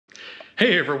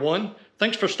Hey everyone,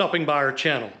 thanks for stopping by our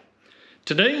channel.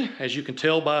 Today, as you can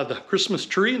tell by the Christmas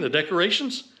tree and the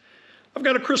decorations, I've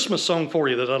got a Christmas song for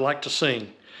you that I'd like to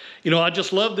sing. You know, I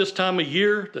just love this time of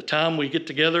year, the time we get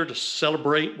together to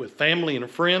celebrate with family and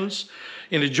friends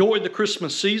and enjoy the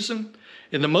Christmas season.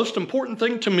 And the most important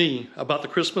thing to me about the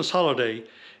Christmas holiday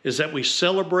is that we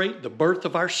celebrate the birth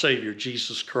of our Savior,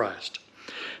 Jesus Christ.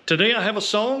 Today I have a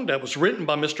song that was written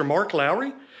by Mr. Mark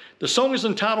Lowry. The song is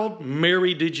entitled,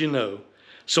 Mary Did You Know?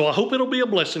 So I hope it'll be a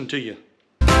blessing to you.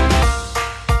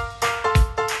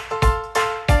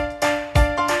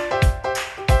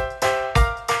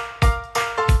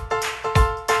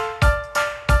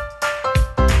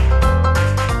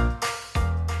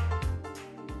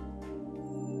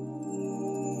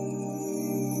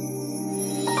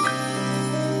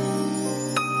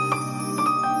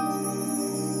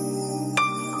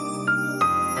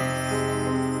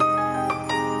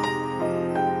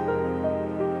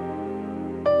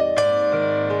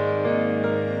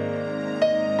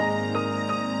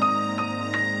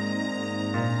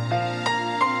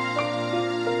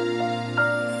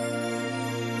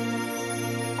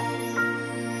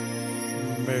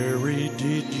 Mary,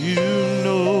 did you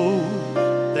know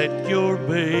that your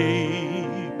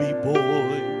baby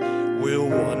boy will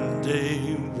one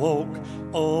day walk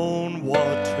on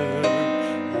water?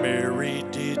 Mary,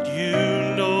 did you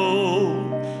know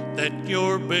that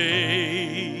your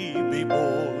baby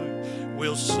boy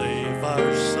will save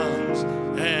our sons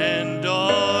and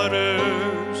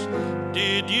daughters?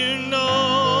 Did you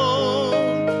know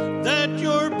that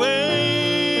your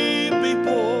baby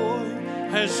boy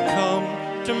has come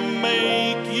to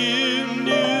make you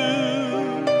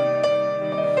new?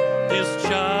 This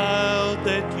child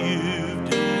that you've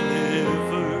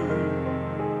delivered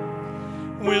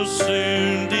will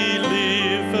soon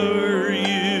deliver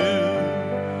you.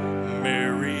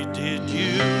 Mary, did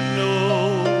you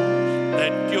know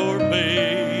that your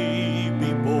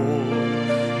baby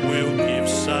boy will give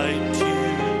sight to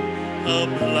a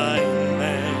blind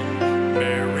man?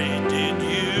 Mary, did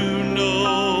you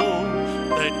know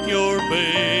that your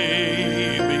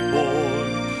baby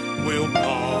boy will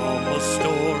calm a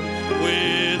storm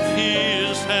with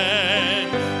his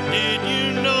hand? Did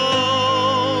you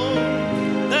know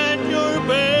that your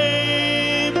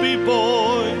baby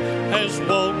boy has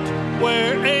walked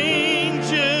where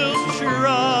angels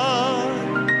trod?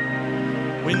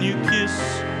 When you kiss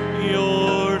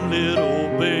your little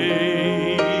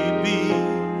baby,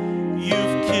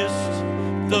 you've kissed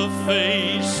the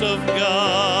face of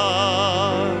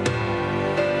God.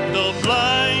 The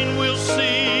blind will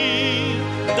see,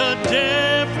 the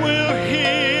deaf will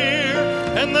hear,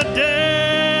 and the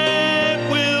dead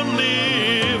will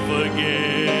live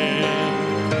again.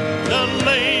 The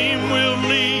lame will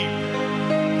leap,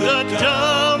 the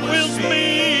dumb will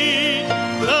speak,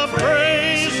 the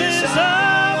praises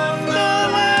of the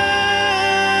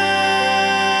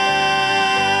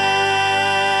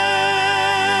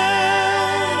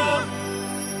Lamb.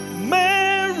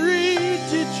 Mary,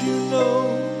 did you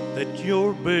know that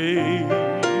your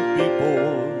baby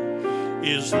boy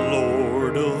is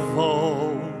Lord of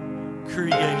all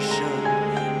creation?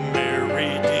 Mary,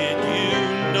 did you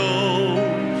know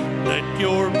that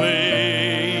your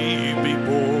baby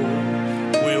boy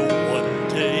will one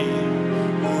day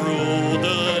rule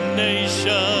the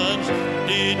nations?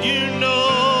 Did you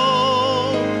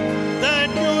know that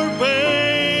your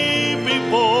baby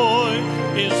boy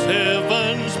is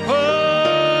heaven's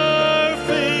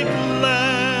perfect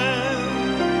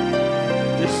Lamb?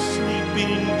 This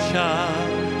sleeping child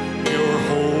you're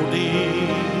holding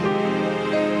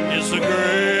is the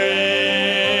great